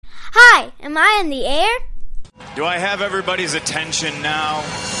Hi, am I in the air? Do I have everybody's attention now?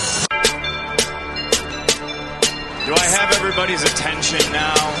 Do I have everybody's attention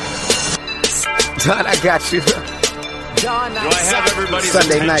now? Don, I got you. Do I have everybody's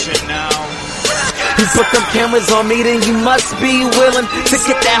Sunday attention night. now? You put them cameras on me, then you must be willing to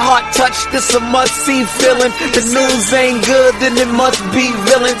get that heart touch. This a must-see feeling. The news ain't good, then it must be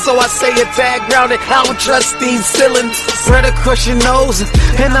villain. So I say it tag grounded. I don't trust these ceilings. Spread across your nose,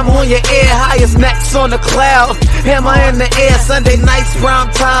 and I'm on your ear. Highest necks on the cloud. Am I in the air? Sunday nights, prime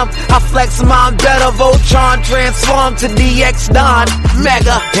time. I flex my better. Voltron transform to DX Don.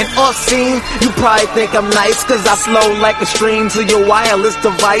 Mega and off-scene. You probably think I'm nice, cause I flow like a stream to your wireless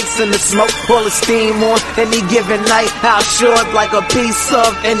device. And the smoke full of steam on any given night. I'll short like a piece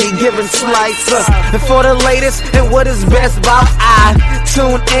of any given slice. And for the latest and what is best about I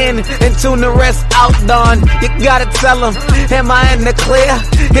tune in and tune the rest out, Don. You gotta tell them, am I in the clear?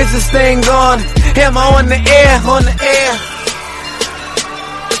 Is this thing on? Am I on the air? On the air?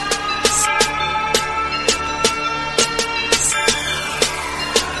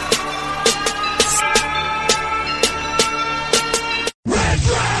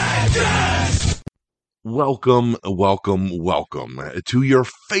 Welcome to your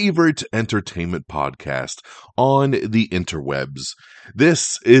favorite entertainment podcast on the interwebs.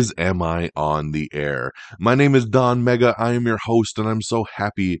 This is Am I on the Air? My name is Don Mega. I am your host, and I'm so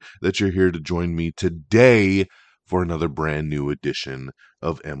happy that you're here to join me today for another brand new edition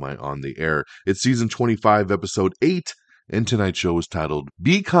of Am I on the Air? It's season 25, episode 8, and tonight's show is titled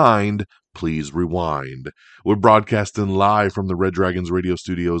Be Kind, Please Rewind. We're broadcasting live from the Red Dragons radio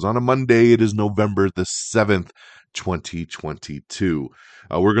studios on a Monday. It is November the 7th, 2022.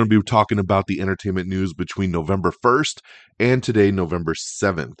 We're going to be talking about the entertainment news between November 1st and today, November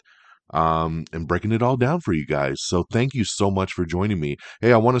 7th. And breaking it all down for you guys. So thank you so much for joining me.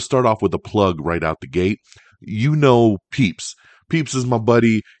 Hey, I want to start off with a plug right out the gate. You know Peeps. Peeps is my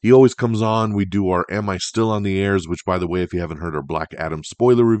buddy. He always comes on. We do our Am I Still on the Airs, which, by the way, if you haven't heard our Black Adam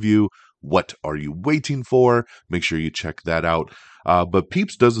spoiler review, what are you waiting for? Make sure you check that out. But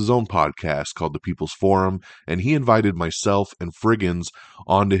Peeps does his own podcast called The People's Forum, and he invited myself and Friggins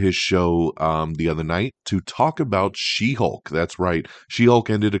onto his show the other night to talk about She-Hulk. That's right. She-Hulk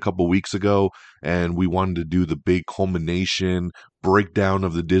ended a couple weeks ago, and we wanted to do the big culmination breakdown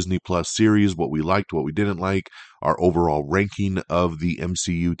of the Disney Plus series, what we liked, what we didn't like, our overall ranking of the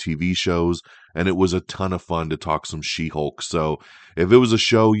MCU TV shows, and it was a ton of fun to talk some She-Hulk. So if it was a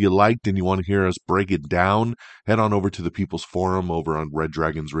show you liked and you want to hear us break it down, head on over to the People's Forum over on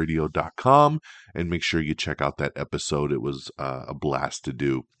reddragonsradio.com and make sure you check out that episode. It was a blast to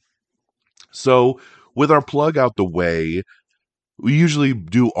do. So with our plug out the way, we usually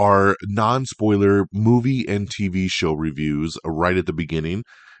do our non-spoiler movie and TV show reviews right at the beginning,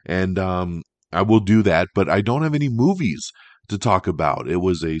 and I will do that, but I don't have any movies to talk about. It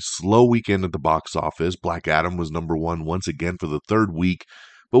was a slow weekend at the box office. Black Adam was number one once again for the third week,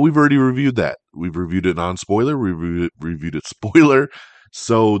 but we've already reviewed that. We've reviewed it non-spoiler, we reviewed it spoiler,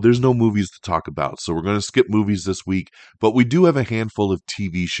 so there's no movies to talk about. So we're going to skip movies this week, but we do have a handful of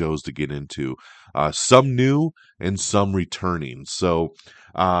TV shows to get into. Some new and some returning. So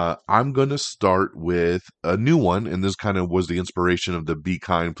I'm going to start with a new one, and this kind of was the inspiration of the Be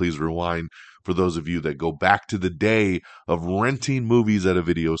Kind, Please Rewind, for those of you that go back to the day of renting movies at a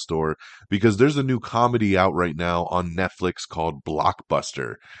video store, because there's a new comedy out right now on Netflix called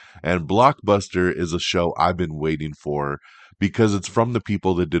Blockbuster. And Blockbuster is a show I've been waiting for because it's from the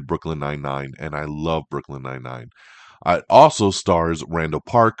people that did Brooklyn Nine-Nine, and I love Brooklyn Nine-Nine. It also stars Randall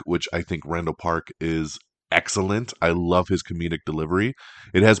Park, which I think Randall Park is excellent. I love his comedic delivery.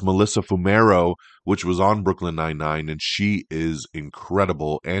 It has Melissa Fumero, which was on Brooklyn Nine-Nine, and she is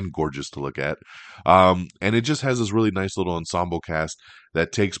incredible and gorgeous to look at. And it just has this really nice little ensemble cast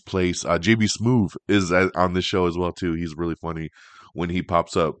that takes place. JB Smoove is on this show as well, too. He's really funny when he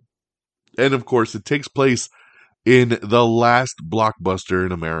pops up. And, of course, it takes place in the last Blockbuster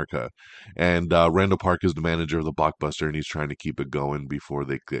in America. And Randall Park is the manager of the Blockbuster, and he's trying to keep it going before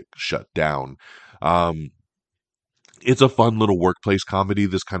they get shut down. It's a fun little workplace comedy.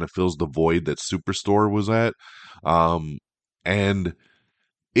 This kind of fills the void that Superstore was at. And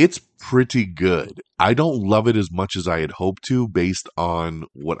it's pretty good. I don't love it as much as I had hoped to, based on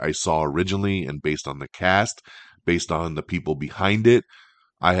what I saw originally and based on the cast, based on the people behind it.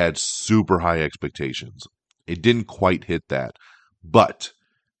 I had super high expectations. It didn't quite hit that, but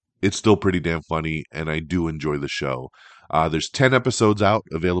it's still pretty damn funny, and I do enjoy the show. There's 10 episodes out,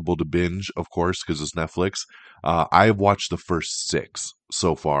 available to binge, of course, because it's Netflix. I have watched the first 6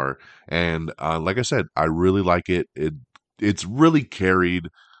 so far, and like I said, I really like it. It's really carried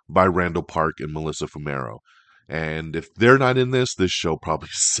by Randall Park and Melissa Fumero. And if they're not in this show probably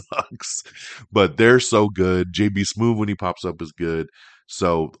sucks. But they're so good. JB Smoove, when he pops up, is good.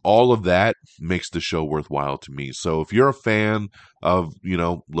 So all of that makes the show worthwhile to me. So if you're a fan of,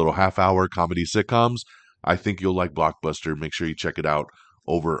 little half-hour comedy sitcoms, I think you'll like Blockbuster. Make sure you check it out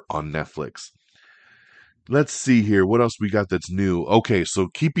over on Netflix. Let's see here. What else we got that's new? Okay, so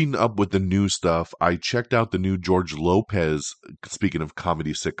keeping up with the new stuff, I checked out the new George Lopez, speaking of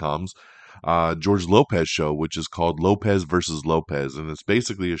comedy sitcoms, George Lopez show, which is called Lopez versus Lopez. And it's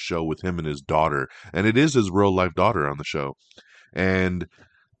basically a show with him and his daughter. And it is his real life daughter on the show. And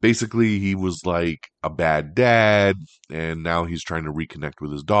basically he was like a bad dad, and now he's trying to reconnect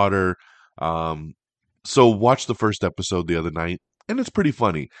with his daughter. So watched the first episode the other night, and it's pretty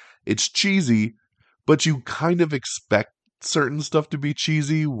funny. It's cheesy, but you kind of expect certain stuff to be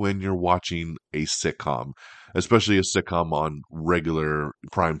cheesy when you're watching a sitcom, especially a sitcom on regular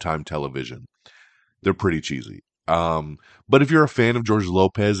primetime television. They're pretty cheesy. But if you're a fan of George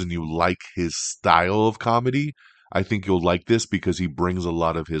Lopez and you like his style of comedy, I think you'll like this because he brings a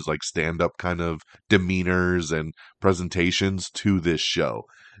lot of his like stand-up kind of demeanors and presentations to this show.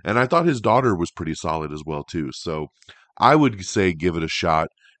 And I thought his daughter was pretty solid as well too. So I would say give it a shot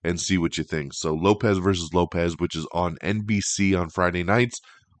and see what you think. So Lopez versus Lopez, which is on NBC on Friday nights,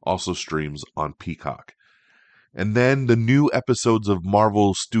 also streams on Peacock. And then the new episodes of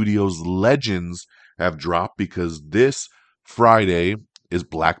Marvel Studios Legends have dropped because this Friday is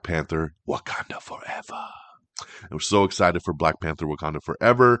Black Panther Wakanda Forever. I'm so excited for Black Panther Wakanda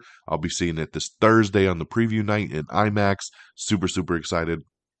Forever. I'll be seeing it this Thursday on the preview night in IMAX. Super, super excited.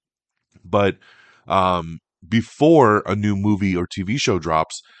 But before a new movie or TV show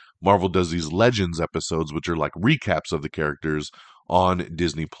drops, Marvel does these Legends episodes, which are like recaps of the characters on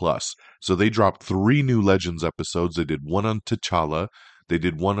Disney+. So they dropped 3 new Legends episodes. They did one on T'Challa, they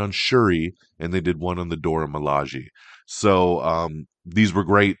did one on Shuri, and they did one on the Dora Milaje. So these were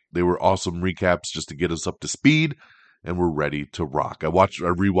great. They were awesome recaps just to get us up to speed, and we're ready to rock. I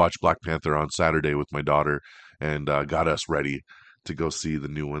rewatched Black Panther on Saturday with my daughter, and got us ready to go see the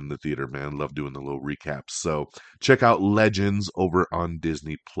new one in the theater, man. Love doing the little recaps. So check out Legends over on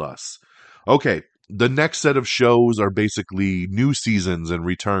Disney+. Okay, the next set of shows are basically new seasons and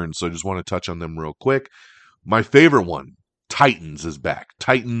returns, so I just want to touch on them real quick. My favorite one, Titans, is back.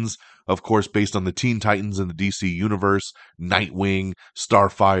 Titans, of course, based on the Teen Titans in the DC universe, Nightwing,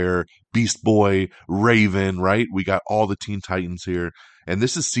 Starfire, Beast Boy, Raven, right? We got all the Teen Titans here. And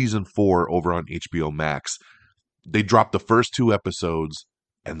this is season 4 over on HBO Max. They dropped the first 2 episodes,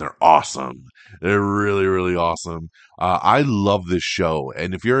 and they're awesome. They're really, really awesome. I love this show.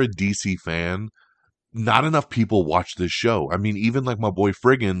 And if you're a DC fan, not enough people watch this show. I mean, even like my boy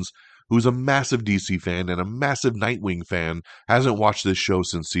Friggins, who's a massive DC fan and a massive Nightwing fan, hasn't watched this show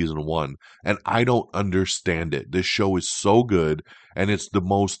since season 1. And I don't understand it. This show is so good. And it's the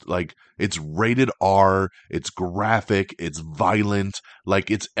most, like, it's rated R, it's graphic, it's violent.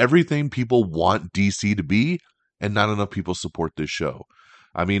 Like, it's everything people want DC to be. And not enough people support this show.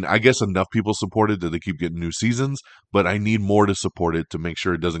 I mean, I guess enough people support it that they keep getting new seasons, but I need more to support it to make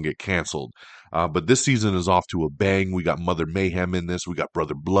sure it doesn't get canceled. But this season is off to a bang. We got Mother Mayhem in this. We got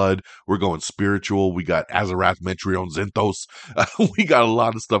Brother Blood. We're going spiritual. We got Azarath, Metrion, Zenthos. We got a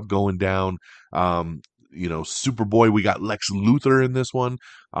lot of stuff going down. Superboy, we got Lex Luthor in this one.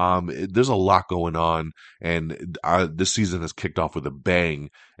 There's a lot going on, and this season has kicked off with a bang,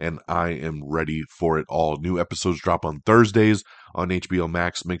 and I am ready for it all. New episodes drop on Thursdays on HBO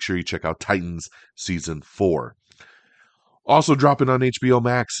Max. Make sure you check out Titans Season 4. Also dropping on HBO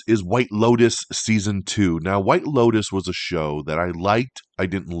Max is White Lotus Season 2. Now, White Lotus was a show that I liked, I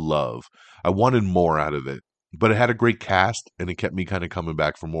didn't love. I wanted more out of it, but it had a great cast, and it kept me kind of coming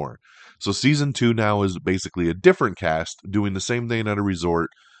back for more. So season 2 now is basically a different cast doing the same thing at a resort,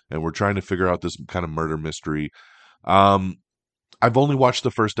 and we're trying to figure out this kind of murder mystery. I've only watched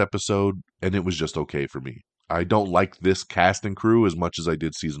the first episode, and it was just okay for me. I don't like this cast and crew as much as I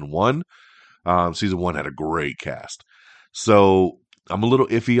did season 1. Season 1 had a great cast. So I'm a little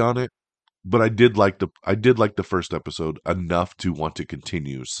iffy on it, but I did like the first episode enough to want to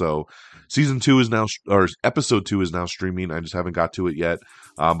continue. So episode 2 is now streaming. I just haven't got to it yet.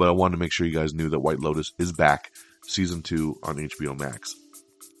 But I wanted to make sure you guys knew that White Lotus is back, season 2 on HBO Max.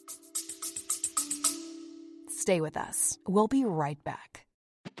 Stay with us. We'll be right back.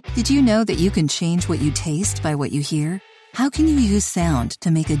 Did you know that you can change what you taste by what you hear? How can you use sound to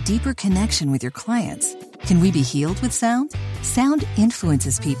make a deeper connection with your clients? Can we be healed with sound? Sound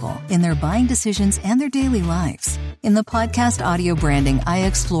influences people in their buying decisions and their daily lives. In the podcast Audio Branding, I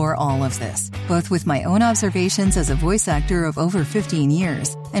explore all of this, both with my own observations as a voice actor of over 15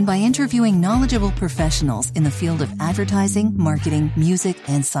 years and by interviewing knowledgeable professionals in the field of advertising, marketing, music,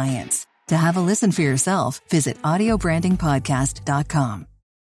 and science. To have a listen for yourself, visit audiobrandingpodcast.com.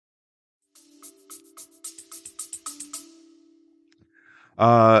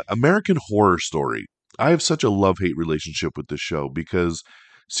 American Horror Story. I have such a love-hate relationship with this show because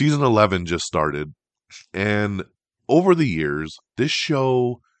season 11 just started, and over the years, this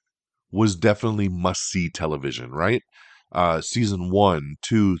show was definitely must-see television, right? Season 1,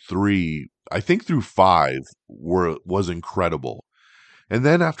 2, 3, I think through 5 was incredible. And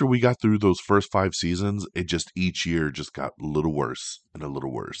then after we got through those first 5 seasons, it just each year just got a little worse and a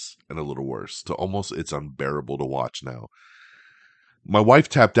little worse and a little worse to almost it's unbearable to watch now. My wife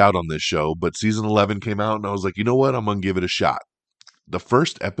tapped out on this show, but season 11 came out and I was like, you know what? I'm going to give it a shot. The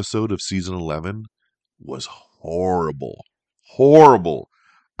first episode of season 11 was horrible. Horrible.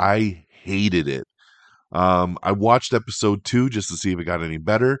 I hated it. I watched episode 2 just to see if it got any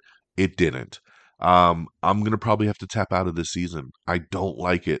better. It didn't. I'm going to probably have to tap out of this season. I don't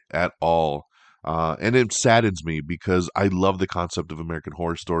like it at all. And it saddens me because I love the concept of American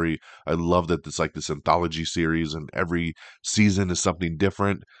Horror Story. I love that it's like this anthology series and every season is something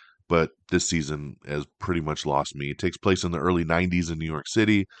different. But this season has pretty much lost me. It takes place in the early 90s in New York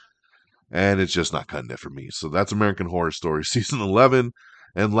City. And it's just not cutting it for me. So that's American Horror Story season 11.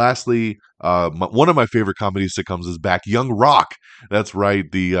 And lastly, one of my favorite comedy sitcoms is back, Young Rock. That's right,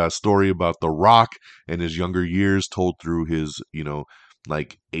 the story about The Rock and his younger years told through his,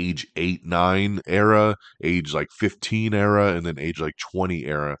 like age 8, 9 era, age like 15 era, and then age like 20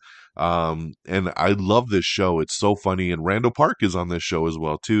 era. And I love this show. It's so funny. And Randall Park is on this show as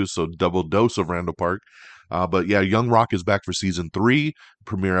well, too. So double dose of Randall Park. But yeah, Young Rock is back for season 3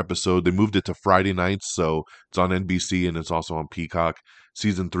 premiere episode. They moved it to Friday nights, so it's on NBC and it's also on Peacock.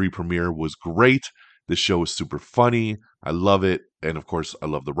 Season 3 premiere was great. This show is super funny. I love it. And of course, I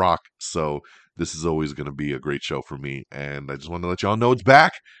love The Rock. So this is always going to be a great show for me. And I just want to let y'all know it's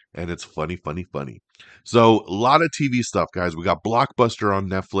back. And it's funny, funny, funny. So a lot of TV stuff, guys. We got Blockbuster on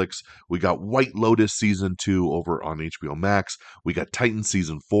Netflix. We got White Lotus Season 2 over on HBO Max. We got Titan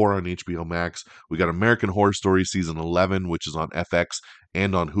Season 4 on HBO Max. We got American Horror Story Season 11, which is on FX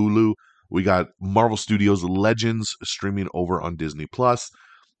and on Hulu. We got Marvel Studios Legends streaming over on Disney+.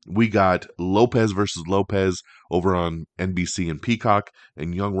 We got Lopez versus Lopez over on NBC and Peacock,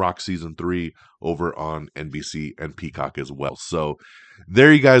 and Young Rock Season 3 over on NBC and Peacock as well. So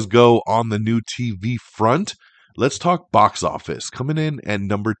there you guys go on the new TV front. Let's talk box office. Coming in at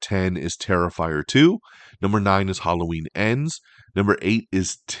number 10 is Terrifier 2. Number 9 is Halloween Ends. Number 8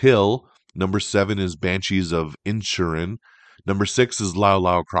 is Till. Number 7 is Banshees of Inisherin. Number 6 is Lao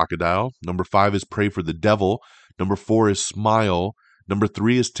Lao Crocodile. Number 5 is Pray for the Devil. Number 4 is Smile. Number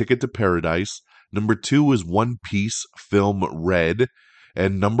 3 is Ticket to Paradise. Number 2 is One Piece Film Red.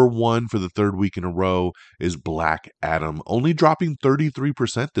 And number 1 for the third week in a row is Black Adam, only dropping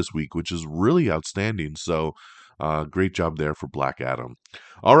 33% this week, which is really outstanding. So great job there for Black Adam.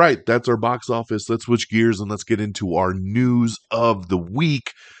 All right, that's our box office. Let's switch gears and let's get into our news of the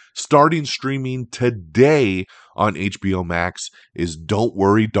week. Starting streaming today on HBO Max is Don't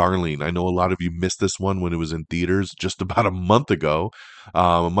Worry, Darling. I know a lot of you missed this one when it was in theaters just about a month ago,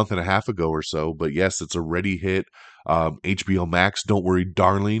 a month and a half ago or so. But yes, it's already hit HBO Max. Don't Worry,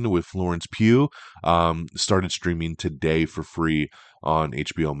 Darling with Florence Pugh started streaming today for free on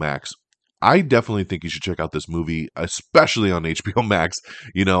HBO Max. I definitely think you should check out this movie, especially on HBO Max.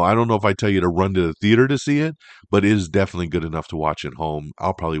 I don't know if I tell you to run to the theater to see it, but it is definitely good enough to watch at home.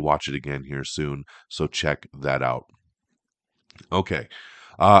 I'll probably watch it again here soon, so check that out. Okay.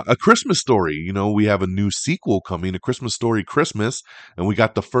 A Christmas Story. We have a new sequel coming, A Christmas Story Christmas, and we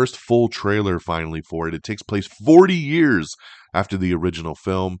got the first full trailer finally for it. It takes place 40 years after the original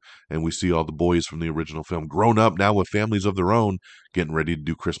film, and we see all the boys from the original film grown up now with families of their own, getting ready to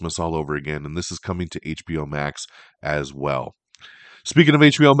do Christmas all over again, and this is coming to HBO Max as well. Speaking of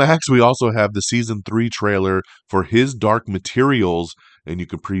HBO Max, we also have the Season 3 trailer for His Dark Materials, and you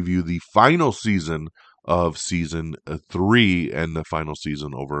can preview the final season of Season 3 and the final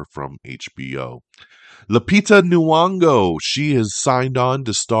season over from HBO. Lupita Nyong'o, she has signed on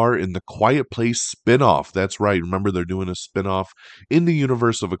to star in the Quiet Place spinoff. That's right. Remember, they're doing a spinoff in the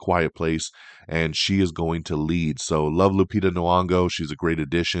universe of A Quiet Place, and she is going to lead. So love Lupita Nyong'o. She's a great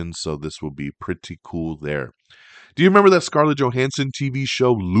addition, so this will be pretty cool there. Do you remember that Scarlett Johansson TV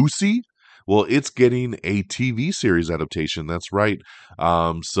show Lucy? Well, it's getting a TV series adaptation. That's right.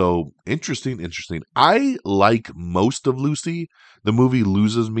 So interesting. I like most of Lucy. The movie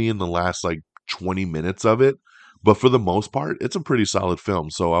loses me in the last like 20 minutes of it. But for the most part, it's a pretty solid film.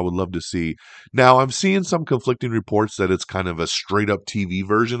 So I would love to see. Now, I'm seeing some conflicting reports that it's kind of a straight up TV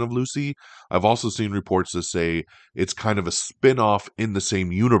version of Lucy. I've also seen reports that say it's kind of a spin off in the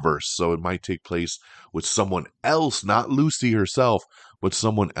same universe. So it might take place with someone else, not Lucy herself, but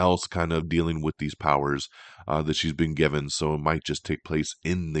someone else kind of dealing with these powers that she's been given. So it might just take place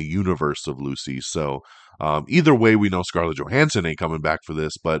in the universe of Lucy. So either way, we know Scarlett Johansson ain't coming back for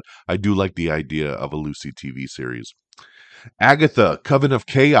this, but I do like the idea of a Lucy TV series. Agatha, Coven of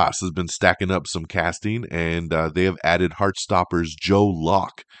Chaos has been stacking up some casting, and they have added Heartstopper's Joe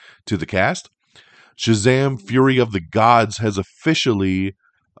Locke to the cast. Shazam! Fury of the Gods has officially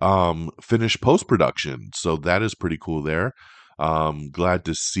finished post-production, so that is pretty cool there. Glad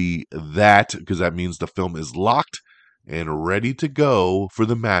to see that, because that means the film is locked and ready to go for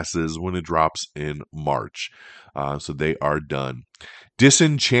the masses when it drops in March. So they are done.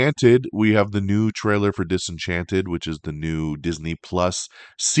 Disenchanted, we have the new trailer for Disenchanted, which is the new Disney Plus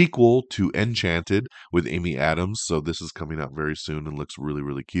sequel to Enchanted with Amy Adams. So this is coming out very soon and looks really,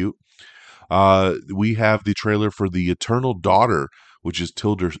 really cute. We have the trailer for The Eternal Daughter, which is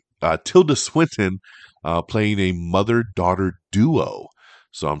Tilda Swinton playing a mother-daughter duo.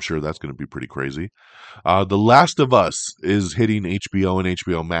 So I'm sure that's going to be pretty crazy. The Last of Us is hitting HBO and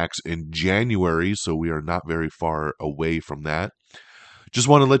HBO Max in January, so we are not very far away from that. Just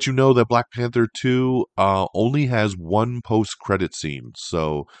want to let you know that Black Panther 2 only has one post-credit scene,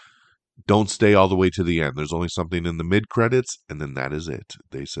 so don't stay all the way to the end. There's only something in the mid-credits, and then that is it.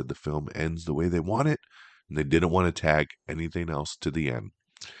 They said the film ends the way they want it, and they didn't want to tag anything else to the end.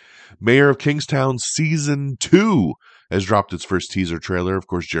 Mayor of Kingstown Season 2 has dropped its first teaser trailer. Of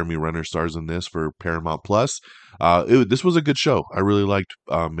course, Jeremy Renner stars in this for Paramount+. This was a good show. I really liked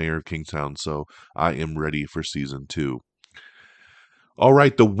Mayor of Kingstown, so I am ready for Season 2. All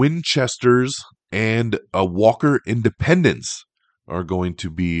right, the Winchesters and Walker Independence are going to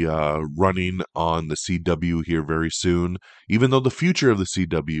be running on the CW here very soon, even though the future of the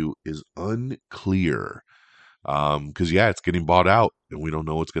CW is unclear. Because it's getting bought out, and we don't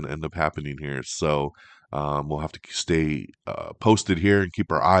know what's going to end up happening here. So we'll have to stay posted here and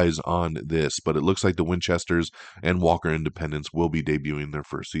keep our eyes on this. But it looks like the Winchesters and Walker Independence will be debuting their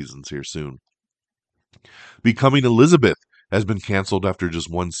first seasons here soon. Becoming Elizabeth has been canceled after just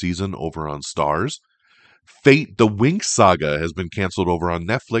one season over on Starz. Fate: The Winx Saga has been canceled over on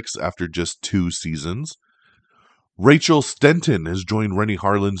Netflix after just 2 seasons. Rachel Stenton has joined Renny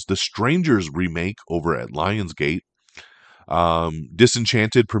Harlin's The Strangers remake over at Lionsgate.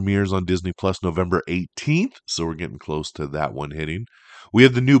 Disenchanted premieres on Disney Plus November 18th, so we're getting close to that one hitting. We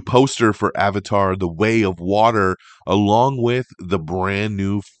have the new poster for Avatar: The Way of Water, along with the brand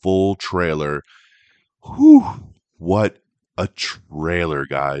new full trailer. Whew, what a trailer,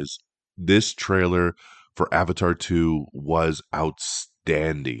 guys. This trailer for Avatar 2 was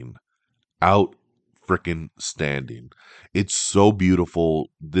outstanding. Freaking standing. It's so beautiful.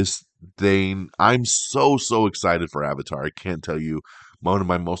 This thing, I'm so excited for Avatar. I can't tell you. One of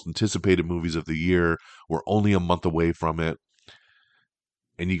my most anticipated movies of the year. We're only a month away from it.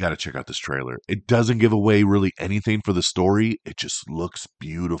 And you got to check out this trailer. It doesn't give away really anything for the story. It just looks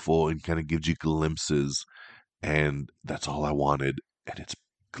beautiful and kind of gives you glimpses. And that's all I wanted. And it's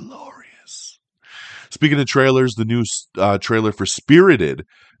glorious. Speaking of trailers, the new trailer for Spirited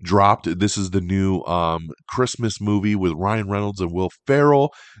dropped. This is the new Christmas movie with Ryan Reynolds and Will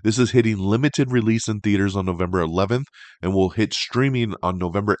Ferrell. This is hitting limited release in theaters on November 11th and will hit streaming on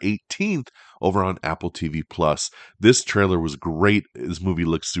November 18th over on Apple TV+. This trailer was great. This movie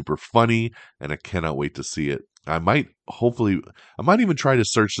looks super funny, and I cannot wait to see it. I might even try to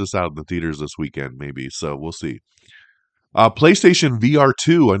search this out in the theaters this weekend, maybe. So we'll see. PlayStation VR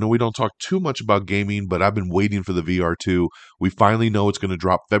 2. I know we don't talk too much about gaming, but I've been waiting for the VR 2. We finally know it's going to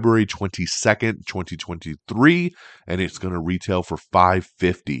drop February 22nd, 2023, and it's going to retail for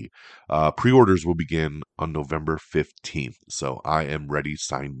 $550. Pre-orders will begin on November 15th, so I am ready.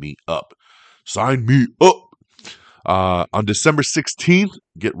 Sign me up. Sign me up! On December 16th,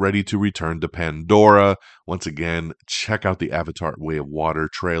 get ready to return to Pandora. Once again, check out the Avatar: Way of Water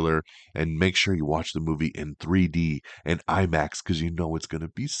trailer and make sure you watch the movie in 3D and IMAX because you know it's going to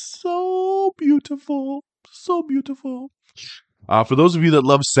be so beautiful. So beautiful. For those of you that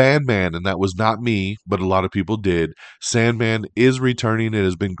love Sandman, and that was not me, but a lot of people did, Sandman is returning. It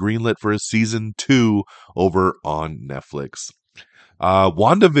has been greenlit for a season 2 over on Netflix.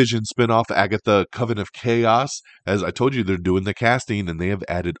 WandaVision spinoff Agatha Coven of Chaos. As I told you, they're doing the casting and they have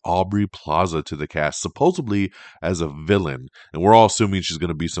added Aubrey Plaza to the cast, supposedly as a villain. And we're all assuming she's going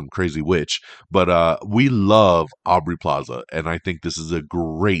to be some crazy witch. But we love Aubrey Plaza. And I think this is a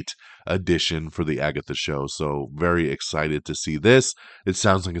great addition for the Agatha show. So very excited to see this. It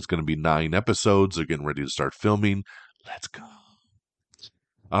sounds like it's going to be 9 episodes. They're getting ready to start filming. Let's go.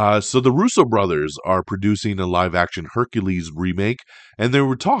 So the Russo brothers are producing a live-action Hercules remake, and they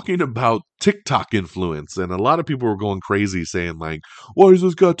were talking about TikTok influence, and a lot of people were going crazy saying, like, why has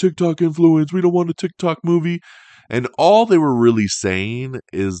this got TikTok influence? We don't want a TikTok movie. And all they were really saying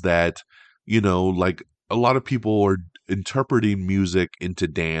is that, like, a lot of people are interpreting music into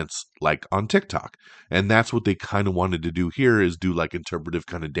dance, like, on TikTok. And that's what they kind of wanted to do here, is do, like, interpretive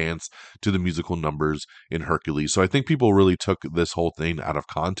kind of dance to the musical numbers in Hercules. So I think people really took this whole thing out of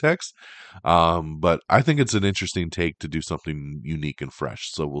context. But I think it's an interesting take to do something unique and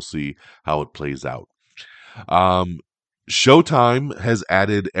fresh. So we'll see how it plays out. Showtime has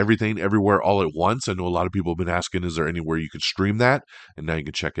added Everything Everywhere All at Once. I know a lot of people have been asking, is there anywhere you could stream that? And now you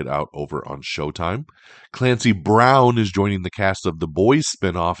can check it out over on Showtime. Clancy Brown is joining the cast of The Boys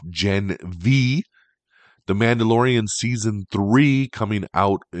spinoff Gen V. The Mandalorian Season 3 coming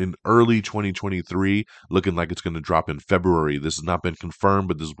out in early 2023, looking like it's going to drop in February. This has not been confirmed,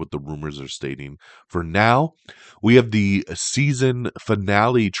 but this is what the rumors are stating for now. We have the season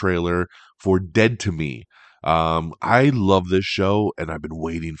finale trailer for Dead to Me. I love this show, and I've been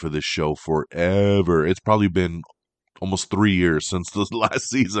waiting for this show forever. It's probably been almost 3 years since the last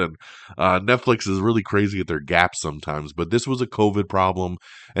season. Netflix is really crazy at their gaps sometimes, but this was a COVID problem.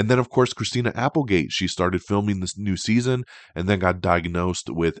 And then, of course, Christina Applegate, she started filming this new season and then got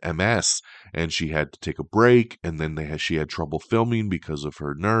diagnosed with MS, and she had to take a break, and then she had trouble filming because of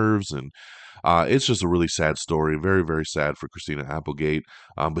her nerves, and it's just a really sad story. Very, very sad for Christina Applegate.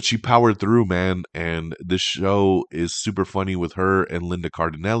 But she powered through, man. And this show is super funny with her and Linda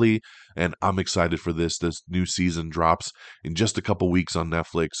Cardinelli. And I'm excited for this. This new season drops in just a couple weeks on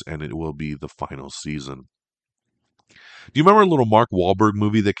Netflix, and it will be the final season. Do you remember a little Mark Wahlberg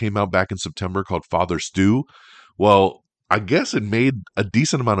movie that came out back in September called Father Stu? Well, I guess it made a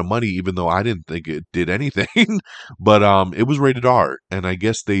decent amount of money, even though I didn't think it did anything. But it was rated R, and I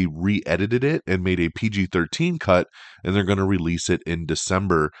guess they re-edited it and made a PG-13 cut, and they're going to release it in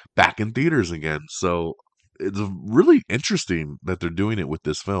December back in theaters again. So it's really interesting that they're doing it with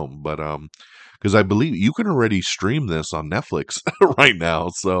this film. But because I believe you can already stream this on Netflix right now,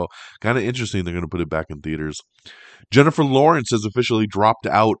 so kind of interesting they're going to put it back in theaters. Jennifer Lawrence has officially dropped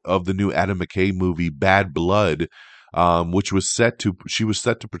out of the new Adam McKay movie Bad Blood, which she was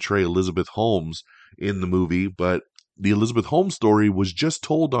set to portray Elizabeth Holmes in the movie, but the Elizabeth Holmes story was just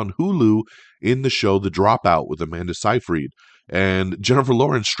told on Hulu in the show The Dropout with Amanda Seyfried. And Jennifer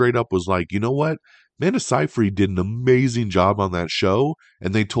Lawrence straight up was like, you know what? Amanda Seyfried did an amazing job on that show,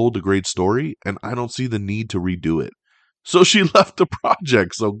 and they told a great story, and I don't see the need to redo it. So she left the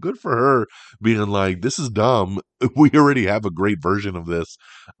project. So good for her being like, this is dumb. We already have a great version of this.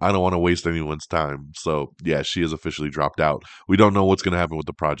 I don't want to waste anyone's time. So yeah, she has officially dropped out. We don't know what's going to happen with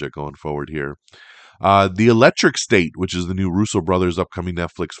the project going forward here. The Electric State, which is the new Russo brothers' upcoming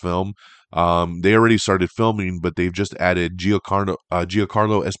Netflix film, they already started filming, but they've just added Giancarlo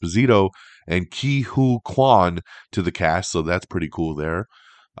Esposito and Ke Huy Quan to the cast, so that's pretty cool there.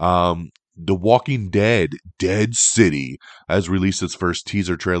 The Walking Dead, Dead City, has released its first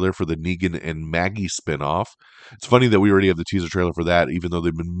teaser trailer for the Negan and Maggie spinoff. It's funny that we already have the teaser trailer for that, even though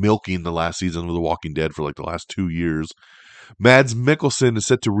they've been milking the last season of The Walking Dead for like the last 2 years. Mads Mikkelsen is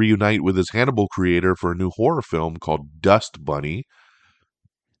set to reunite with his Hannibal creator for a new horror film called Dust Bunny.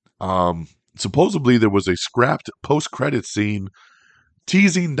 Supposedly there was a scrapped post-credit scene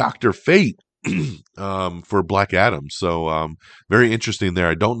teasing Dr. Fate for Black Adam. So very interesting there.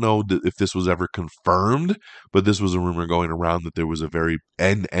 I don't know if this was ever confirmed, but this was a rumor going around that there was a very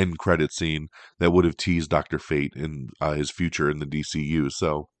end credit scene that would have teased Dr. Fate in his future in the DCU.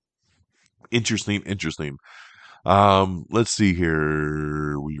 So interesting. Let's see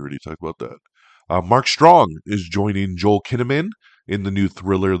here. We already talked about that. Mark Strong is joining Joel Kinnaman in the new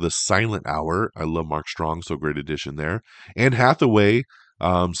thriller The Silent Hour. I love Mark Strong, so great addition there. Anne Hathaway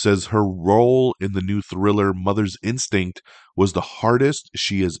says her role in the new thriller Mother's Instinct was the hardest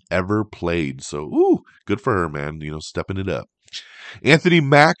she has ever played. So, good for her, man. Stepping it up. Anthony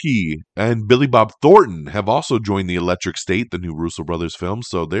Mackie and Billy Bob Thornton have also joined the Electric State, the new Russo brothers film.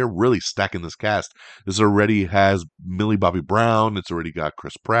 So they're really stacking this cast. This already has Millie Bobby Brown. It's already got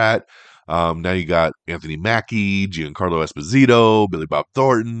Chris Pratt. Now you got Anthony Mackie, Giancarlo Esposito, Billy Bob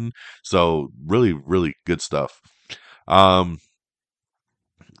Thornton. So really, really good stuff.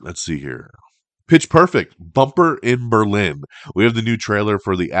 let's see here. Pitch Perfect, Bumper in Berlin. We have the new trailer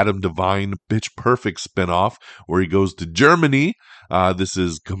for the Adam Devine Pitch Perfect spinoff where he goes to Germany. This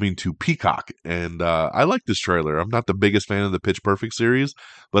is coming to Peacock, and I like this trailer. I'm not the biggest fan of the Pitch Perfect series,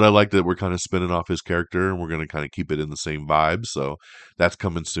 but I like that we're kind of spinning off his character, and we're going to kind of keep it in the same vibe, so that's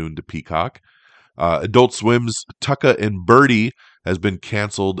coming soon to Peacock. Adult Swim's Tucka and Birdie has been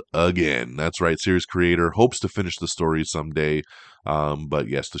canceled again. That's right, series creator hopes to finish the story someday, but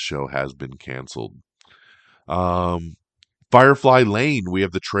yes, the show has been canceled. Firefly Lane, we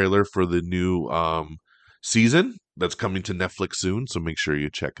have the trailer for the new season that's coming to Netflix soon, so make sure you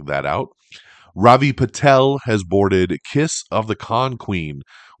check that out. Ravi Patel has boarded Kiss of the Con Queen,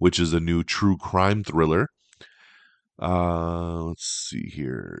 which is a new true crime thriller. Let's see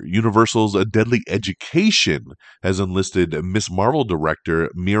here. Universal's A Deadly Education has enlisted Miss Marvel director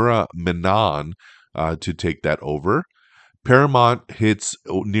Mira Menon to take that over. Paramount hits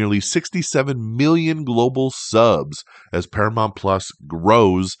nearly 67 million global subs as Paramount Plus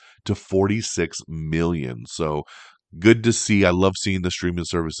grows to 46 million. So good to see. I love seeing the streaming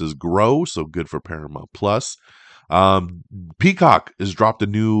services grow. So good for Paramount Plus. Peacock has dropped a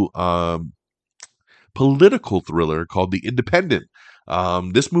new political thriller called The Independent.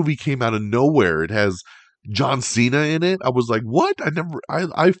 This movie came out of nowhere. It has John Cena in it. I was like, what?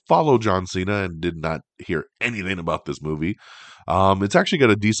 I follow John Cena and did not hear anything about this movie. It's actually got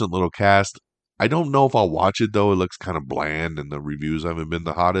a decent little cast. I don't know if I'll watch it though. It looks kind of bland and the reviews haven't been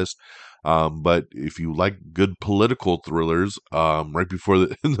the hottest. But if you like good political thrillers, right before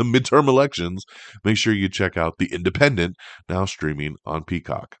the midterm elections, make sure you check out The Independent, now streaming on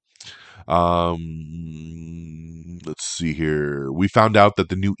Peacock. Let's see here. We found out that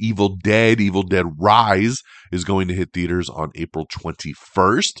the new Evil Dead Rise, is going to hit theaters on April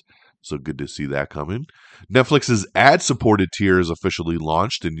 21st. So good to see that coming. Netflix's ad-supported tier is officially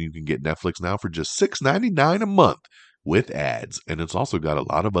launched, and you can get Netflix now for just $6.99 a month with ads. And it's also got a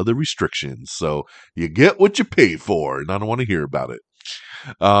lot of other restrictions. So you get what you pay for, and I don't want to hear about it.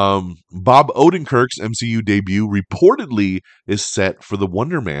 Bob Odenkirk's MCU debut reportedly is set for the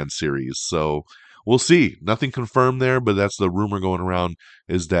Wonder Man series. So we'll see. Nothing confirmed there, but that's the rumor going around,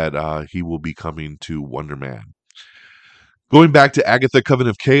 is that he will be coming to Wonder Man. Going back to Agatha Coven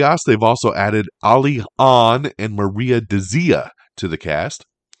of Chaos, they've also added Ali Ahn and Maria Dezia to the cast.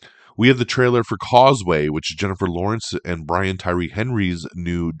 We have the trailer for Causeway, which is Jennifer Lawrence and Brian Tyree Henry's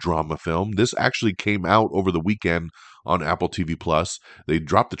new drama film. This actually came out over the weekend on Apple TV+. They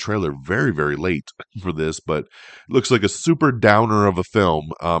dropped the trailer very, very late for this, but it looks like a super downer of a film,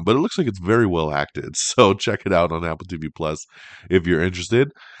 but it looks like it's very well acted. So check it out on Apple TV+ if you're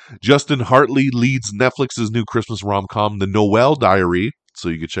interested. Justin Hartley leads Netflix's new Christmas rom-com, The Noel Diary, so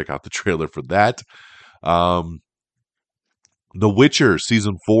you can check out the trailer for that. The Witcher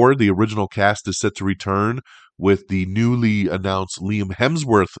Season 4, the original cast is set to return with the newly announced Liam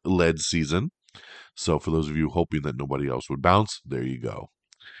Hemsworth-led season. So for those of you hoping that nobody else would bounce, there you go.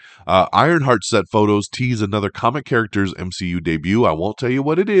 Ironheart Set Photos tease another comic character's MCU debut. I won't tell you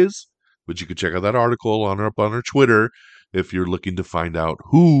what it is, but you can check out that article on our Twitter if you're looking to find out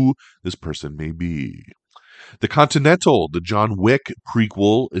who this person may be. The Continental, the John Wick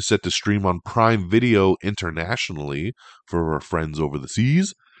prequel, is set to stream on Prime Video internationally for our friends over the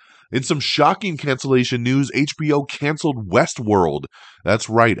seas. In some shocking cancellation news, HBO canceled Westworld. That's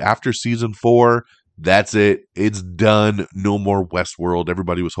right, after season 4, that's it. It's done. No more Westworld.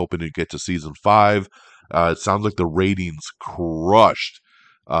 Everybody was hoping to get to season 5. It sounds like the ratings crashed,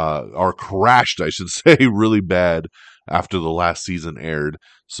 I should say, really bad after the last season aired.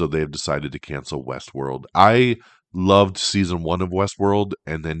 So they have decided to cancel Westworld. I loved season 1 of Westworld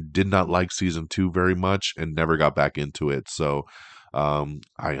and then did not like season 2 very much and never got back into it. So I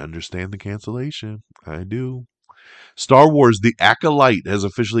understand the cancellation. I do. Star Wars The Acolyte has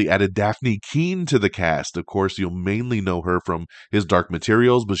officially added Daphne Keane to the cast. Of course, you'll mainly know her from His Dark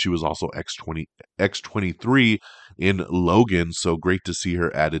Materials, but she was also X-23 in Logan, so great to see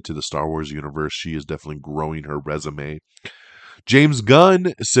her added to the Star Wars universe. She is definitely growing her resume. James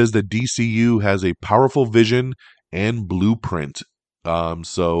Gunn says that DCU has a powerful vision and blueprint.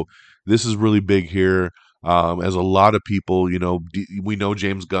 So this is really big here. As a lot of people, we know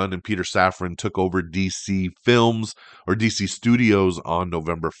James Gunn and Peter Safran took over DC Films or DC Studios on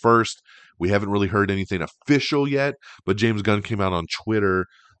November 1st. We haven't really heard anything official yet, but James Gunn came out on Twitter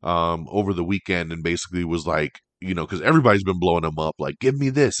over the weekend and basically was like, because everybody's been blowing him up, like, give me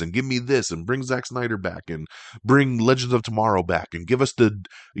this and bring Zack Snyder back and bring Legends of Tomorrow back and give us the,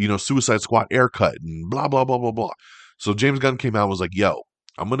 Suicide Squad haircut and blah, blah, blah, blah, blah. So James Gunn came out and was like, yo,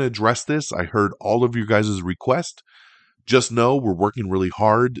 I'm going to address this. I heard all of your guys' request. Just know we're working really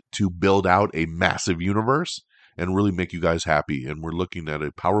hard to build out a massive universe and really make you guys happy. And we're looking at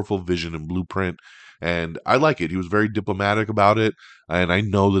a powerful vision and blueprint. And I like it. He was very diplomatic about it. And I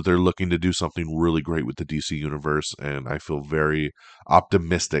know that they're looking to do something really great with the DC universe. And I feel very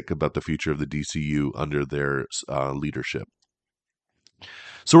optimistic about the future of the DCU under their leadership.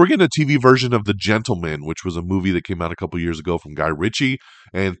 So we're getting a TV version of The Gentleman, which was a movie that came out a couple years ago from Guy Ritchie.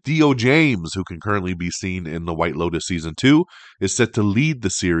 And Theo James, who can currently be seen in The White Lotus Season 2, is set to lead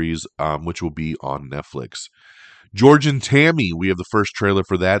the series, which will be on Netflix. George and Tammy, we have the first trailer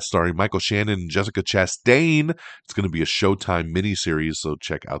for that, starring Michael Shannon and Jessica Chastain. It's going to be a Showtime miniseries, so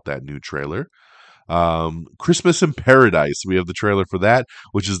check out that new trailer. Christmas in Paradise, we have the trailer for that,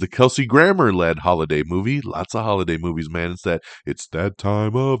 which is the Kelsey Grammer-led holiday movie. Lots of holiday movies, man. It's that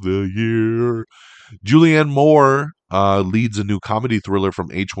time of the year. Julianne Moore leads a new comedy thriller from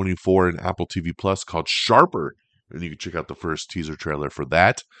A24 and Apple TV Plus called Sharper, and you can check out the first teaser trailer for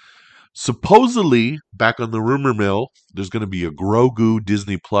that. Supposedly, back on the rumor mill, there's going to be a Grogu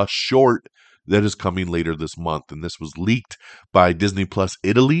Disney Plus short that is coming later this month, and this was leaked by Disney Plus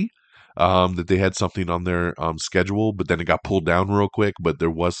Italy. That they had something on their schedule, but then it got pulled down real quick. But there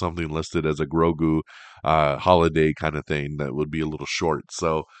was something listed as a Grogu holiday kind of thing that would be a little short.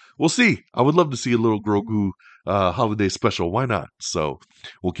 So we'll see. I would love to see a little Grogu holiday special. Why not? So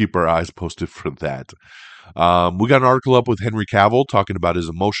we'll keep our eyes posted for that. We got an article up with Henry Cavill talking about his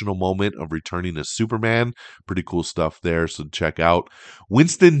emotional moment of returning as Superman. Pretty cool stuff there. So check out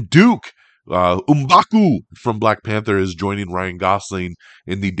Winston Duke. M'Baku from Black Panther is joining Ryan Gosling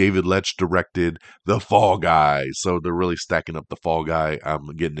in the David Leitch directed The Fall Guy. So they're really stacking up The Fall Guy. I'm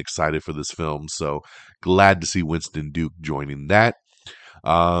getting excited for this film. So glad to see Winston Duke joining that.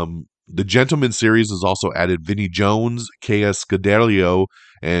 The Gentleman series has also added Vinnie Jones, K.S. Scuderio,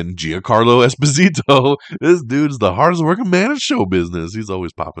 and Giancarlo Esposito. This dude's the hardest working man in show business. He's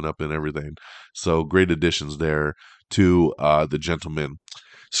always popping up in everything. So great additions there to The Gentleman.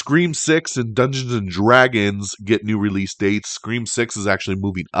 Scream 6 and Dungeons & Dragons get new release dates. Scream 6 is actually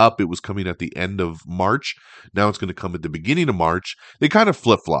moving up. It was coming at the end of March. Now it's going to come at the beginning of March. They kind of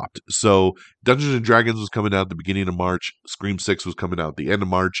flip-flopped. So Dungeons & Dragons was coming out at the beginning of March. Scream 6 was coming out at the end of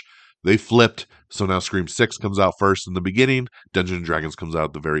March. They flipped. So now Scream 6 comes out first in the beginning. Dungeons & Dragons comes out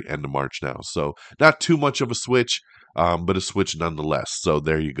at the very end of March now. So not too much of a switch, but a switch nonetheless. So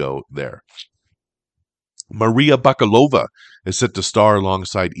there you go there. Maria Bakalova is set to star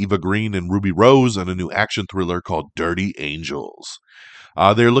alongside Eva Green and Ruby Rose in a new action thriller called Dirty Angels.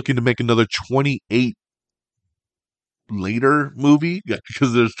 They're looking to make another 28 later movie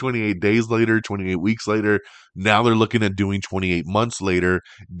because there's 28 days later, 28 weeks later. Now they're looking at doing 28 months later.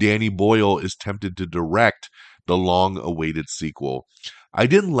 Danny Boyle is tempted to direct the long-awaited sequel. I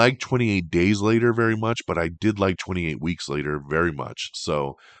didn't like 28 Days Later very much, but I did like 28 Weeks Later very much.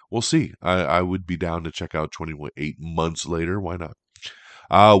 So we'll see. I would be down to check out 28 Months Later. Why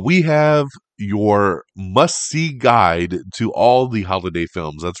not? We have your must-see guide to all the holiday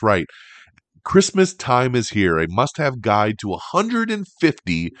films. That's right. Christmas time is here. A must-have guide to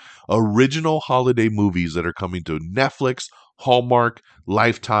 150 original holiday movies that are coming to Netflix, Hallmark,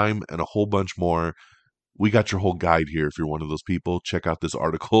 Lifetime, and a whole bunch more. We got your whole guide here if you're one of those people. Check out this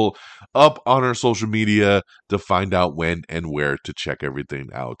article up on our social media to find out when and where to check everything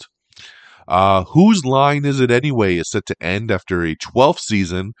out. Whose Line Is It Anyway is set to end after a 12th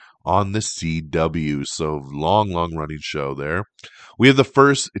season on the CW. So long running show there. We have the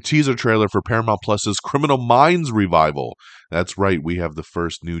first teaser trailer for Paramount Plus's Criminal Minds revival. That's right, we have the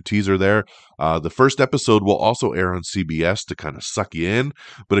first new teaser there. The first episode will also air on CBS to kind of suck you in,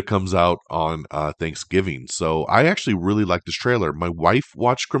 but it comes out on Thanksgiving. So I actually really like this trailer. My wife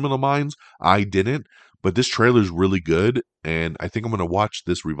watched Criminal Minds. I didn't. But this trailer is really good, and I think I'm going to watch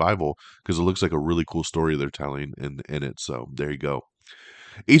this revival because it looks like a really cool story they're telling in it. So there you go.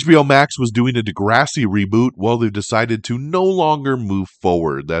 HBO Max was doing a Degrassi reboot. Well, they've decided to no longer move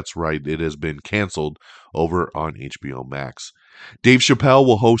forward. That's right. It has been canceled over on HBO Max. Dave Chappelle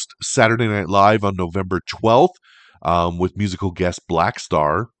will host Saturday Night Live on November 12th with musical guest Black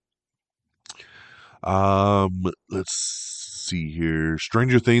Star. Let's see here.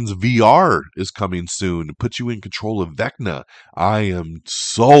 Stranger Things VR is coming soon. Put you in control of Vecna. I am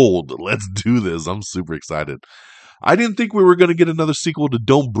sold. Let's do this. I'm super excited. I didn't think we were going to get another sequel to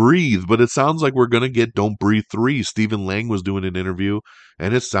Don't Breathe, but it sounds like we're going to get Don't Breathe 3. Stephen Lang was doing an interview,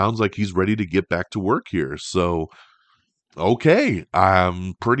 and it sounds like he's ready to get back to work here. So, okay.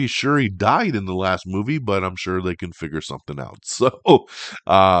 I'm pretty sure he died in the last movie, but I'm sure they can figure something out. So,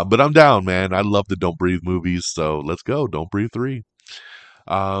 but I'm down, man. I love the Don't Breathe movies, so let's go. Don't Breathe 3.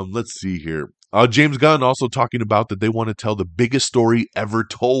 Let's see here. James Gunn also talking about that they want to tell the biggest story ever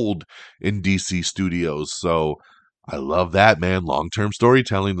told in DC Studios. So I love that, man. Long-term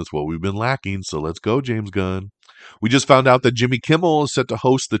storytelling, that's what we've been lacking. So let's go, James Gunn. We just found out that Jimmy Kimmel is set to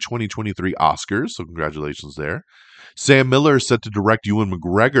host the 2023 Oscars, so congratulations there. Sam Miller is set to direct Ewan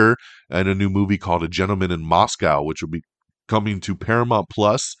McGregor in a new movie called A Gentleman in Moscow, which will be coming to Paramount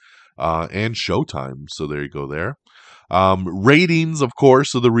Plus and Showtime. So there you go there. Ratings, of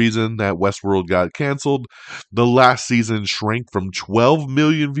course, are the reason that Westworld got canceled. The last season shrank from 12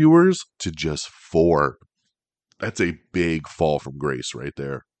 million viewers to just 4. That's a big fall from grace right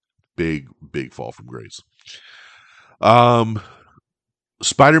there. Big fall from grace.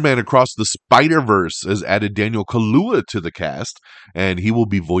 Spider-Man Across the Spider-Verse has added Daniel Kaluuya to the cast, and he will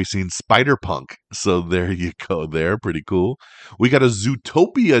be voicing Spider-Punk. So there you go there. Pretty cool. We got a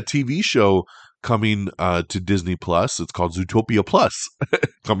Zootopia TV show coming to Disney Plus. It's called Zootopia Plus,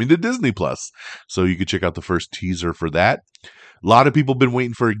 coming to Disney Plus. So you can check out the first teaser for that. A lot of people have been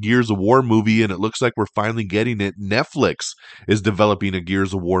waiting for a Gears of War movie, and it looks like we're finally getting it. Netflix is developing a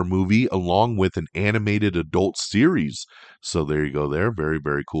Gears of War movie along with an animated adult series. So there you go there. Very,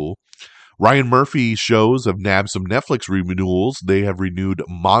 very cool. Ryan Murphy shows have nabbed some Netflix renewals. They have renewed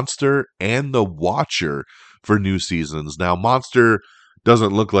Monster and The Watcher for new seasons. Now, Monster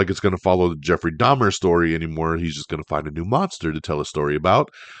doesn't look like it's going to follow the Jeffrey Dahmer story anymore. He's just going to find a new monster to tell a story about.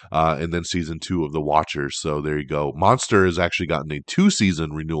 And then season 2 of The Watcher. So there you go. Monster has actually gotten a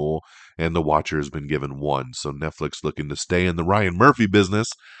 2-season renewal, and The Watcher has been given 1. So Netflix looking to stay in the Ryan Murphy business.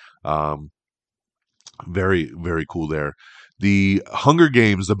 Very, very cool there. The Hunger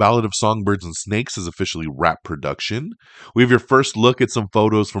Games, The Ballad of Songbirds and Snakes, is officially wrapped production. We have your first look at some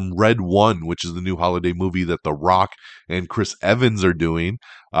photos from Red 1, which is the new holiday movie that The Rock and Chris Evans are doing.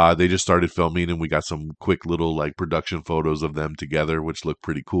 They just started filming, and we got some quick little production photos of them together, which look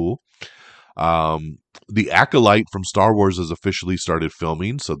pretty cool. The Acolyte from Star Wars has officially started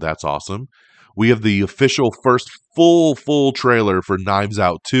filming, so that's awesome. We have the official first full trailer for Knives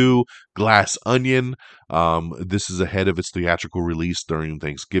Out 2, Glass Onion. This is ahead of its theatrical release during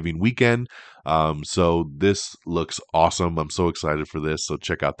Thanksgiving weekend. So this looks awesome. I'm so excited for this. So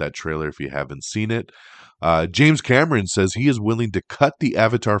check out that trailer if you haven't seen it. James Cameron says he is willing to cut the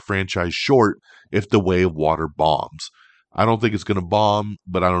Avatar franchise short if The Way of Water bombs. I don't think it's going to bomb,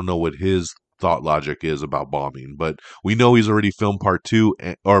 but I don't know what his thought logic is about bombing, but we know he's already filmed part 2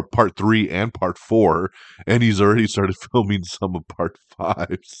 or part 3 and part 4, and he's already started filming some of part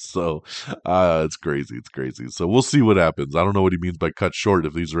 5. So it's crazy. So we'll see what happens. I don't know what he means by cut short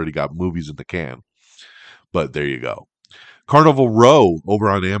if he's already got movies in the can, but there you go. Carnival Row over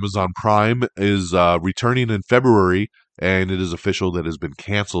on Amazon Prime is returning in February, and it is official that it has been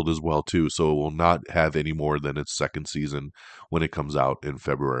canceled as well too, so it will not have any more than its second season when it comes out in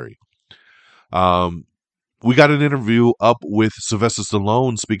February. We got an interview up with Sylvester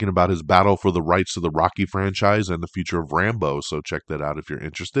Stallone speaking about his battle for the rights to the Rocky franchise and the future of Rambo. So check that out if you're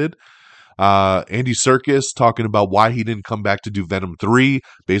interested. Andy Serkis talking about why he didn't come back to do Venom 3.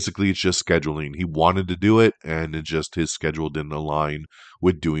 Basically, it's just scheduling. He wanted to do it, and it just his schedule didn't align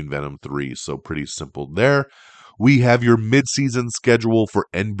with doing Venom 3. So pretty simple there. We have your mid-season schedule for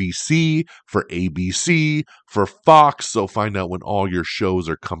NBC, for ABC, for Fox. So find out when all your shows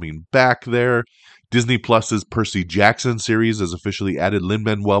are coming back there. Disney Plus's Percy Jackson series has officially added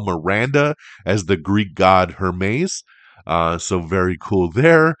Lin-Manuel Miranda as the Greek god Hermes. So very cool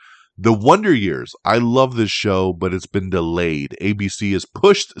there. The Wonder Years. I love this show, but it's been delayed. ABC has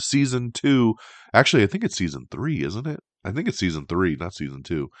pushed season 2. Actually, I think it's season 3, isn't it? I think it's season 3, not season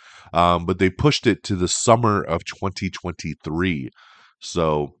 2. But they pushed it to the summer of 2023.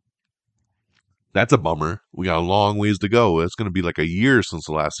 So that's a bummer. We got a long ways to go. It's going to be like a year since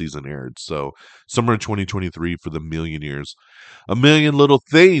the last season aired. So summer of 2023 for the Million Years. A Million Little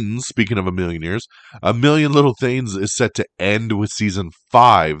Things, speaking of A Million Years, A Million Little Things is set to end with season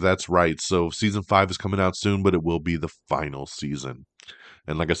 5. That's right. So season 5 is coming out soon, but it will be the final season.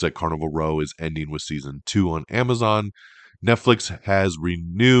 And like I said, Carnival Row is ending with season 2 on Amazon. Netflix has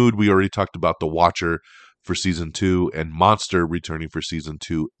renewed. We already talked about The Watcher for season 2 and Monster returning for season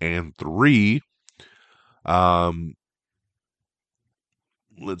 2 and 3.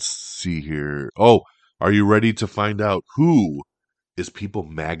 Let's see here. Oh, are you ready to find out who is People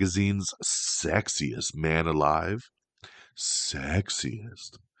Magazine's sexiest man alive?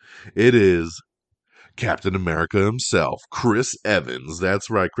 Sexiest. It is Captain America himself, Chris Evans. That's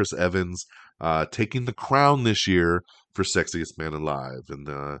right, Chris Evans taking the crown this year for sexiest man alive.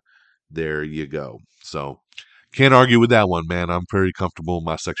 And there you go. So, can't argue with that one, man. I'm very comfortable in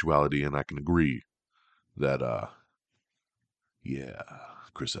my sexuality, and I can agree that, yeah.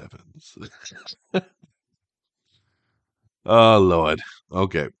 Chris Evans. Oh, Lord.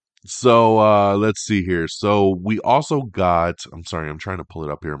 Okay. So let's see here. So we also got, I'm sorry, I'm trying to pull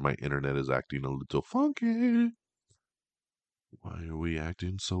it up here. My internet is acting a little funky. Why are we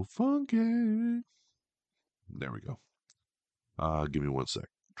acting so funky? There we go. Give me one sec.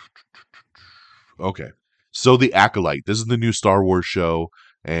 Okay. So The Acolyte. This is the new Star Wars show,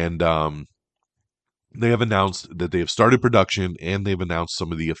 and they have announced that they have started production, and they've announced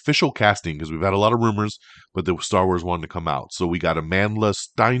some of the official casting, because we've had a lot of rumors, but the Star Wars wanted to come out. So we got Amandla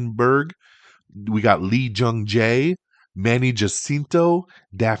Steinberg, we got Lee Jung Jae, Manny Jacinto,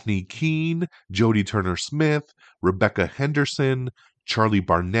 Daphne Keane, Jodie Turner-Smith, Rebecca Henderson, Charlie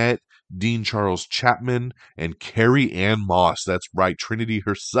Barnett, Dean Charles Chapman, and Carrie Ann Moss. That's right, Trinity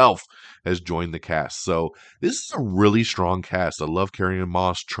herself has joined the cast. So this is a really strong cast. I love Carrie Ann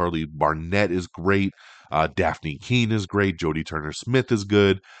Moss. Charlie Barnett is great. Daphne Keane is great. Jodie Turner-Smith is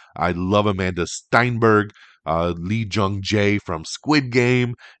good. I love Amanda Steinberg. Lee Jung Jae from Squid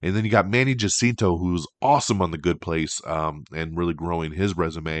Game. And then you got Manny Jacinto, who's awesome on The Good Place, and really growing his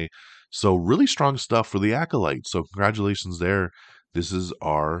resume. So really strong stuff for The Acolyte. So congratulations there. This is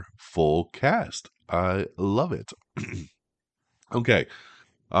our full cast. I love it. Okay.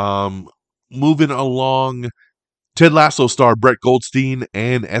 Moving along. Ted Lasso star Brett Goldstein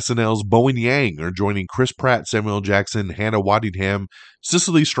and SNL's Bowen Yang are joining Chris Pratt, Samuel Jackson, Hannah Waddingham,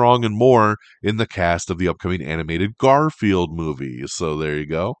 Cicely Strong, and more in the cast of the upcoming animated Garfield movie. So there you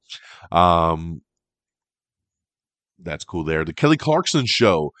go. That's cool there. The Kelly Clarkson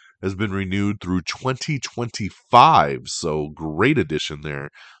Show has been renewed through 2025. So great addition there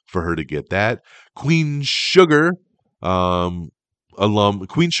for her to get that. Queen Sugar and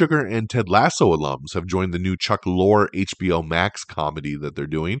Ted Lasso alums have joined the new Chuck Lorre HBO Max comedy that they're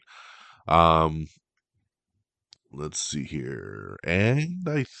doing. Let's see here. And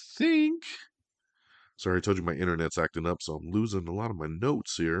I think... Sorry, I told you my internet's acting up, so I'm losing a lot of my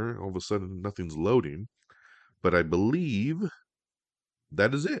notes here. All of a sudden, nothing's loading. But I believe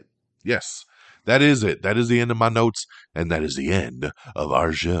that is it. Yes, that is it. That is the end of my notes, and that is the end of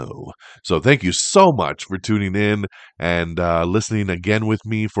our show. So thank you so much for tuning in and listening again with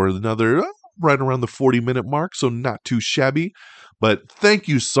me for another right around the 40-minute mark, so not too shabby. But thank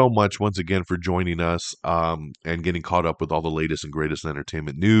you so much once again for joining us and getting caught up with all the latest and greatest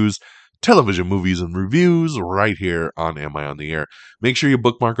entertainment news, television, movies, and reviews right here on Am I on the Air. Make sure you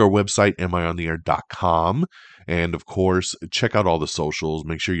bookmark our website, amiontheair.com. And of course, check out all the socials.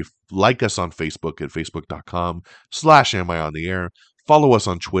 Make sure you like us on Facebook at facebook.com/amiontheair. Follow us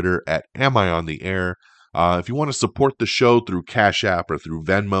on Twitter at amiontheair. If you want to support the show through Cash App or through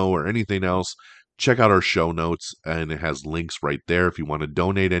Venmo or anything else, check out our show notes, and it has links right there if you want to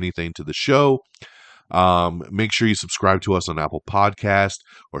donate anything to the show. Make sure you subscribe to us on Apple Podcast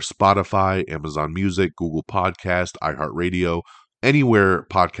or Spotify, Amazon Music, Google Podcast, iHeartRadio, anywhere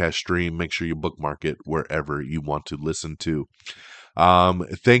podcast stream. Make sure you bookmark it wherever you want to listen to.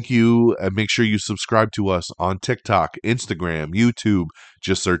 Thank you. Make sure you subscribe to us on TikTok, Instagram, YouTube.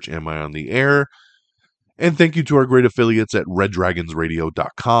 Just search Am I on the Air? And thank you to our great affiliates at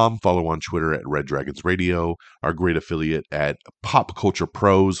reddragonsradio.com. Follow on Twitter at reddragonsradio. Our great affiliate at Pop Culture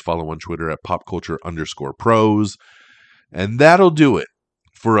Pros. Follow on Twitter at popculture_pros. And that'll do it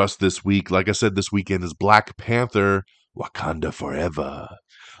for us this week. Like I said, this weekend is Black Panther, Wakanda Forever.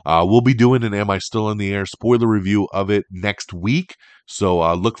 We'll be doing an Am I Still on the Air spoiler review of it next week.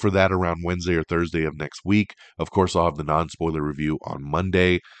 So look for that around Wednesday or Thursday of next week. Of course, I'll have the non-spoiler review on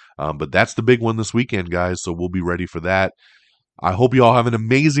Monday. But that's the big one this weekend, guys. So we'll be ready for that. I hope you all have an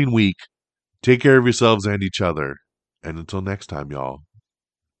amazing week. Take care of yourselves and each other. And until next time, y'all.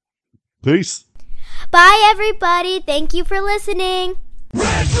 Peace. Bye, everybody. Thank you for listening.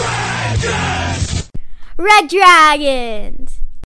 Red Dragon! Red Dragon!